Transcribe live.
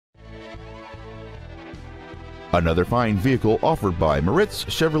Another fine vehicle offered by Moritz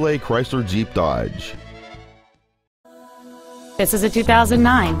Chevrolet Chrysler Jeep Dodge. This is a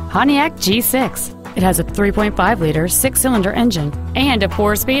 2009 Pontiac G6. It has a 3.5-liter six-cylinder engine and a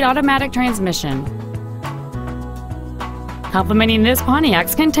 4-speed automatic transmission. Complementing this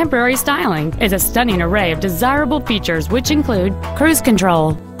Pontiac's contemporary styling is a stunning array of desirable features, which include cruise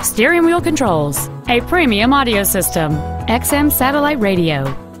control, steering wheel controls, a premium audio system, XM satellite radio,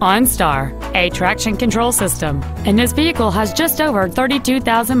 OnStar, a traction control system, and this vehicle has just over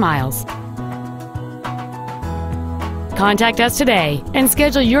 32,000 miles. Contact us today and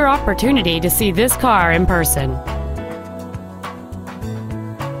schedule your opportunity to see this car in person.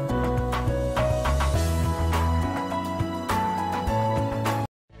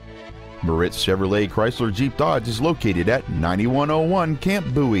 Moritz Chevrolet Chrysler Jeep Dodge is located at 9101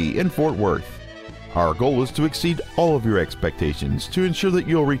 Camp Bowie in Fort Worth. Our goal is to exceed all of your expectations to ensure that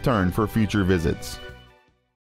you'll return for future visits.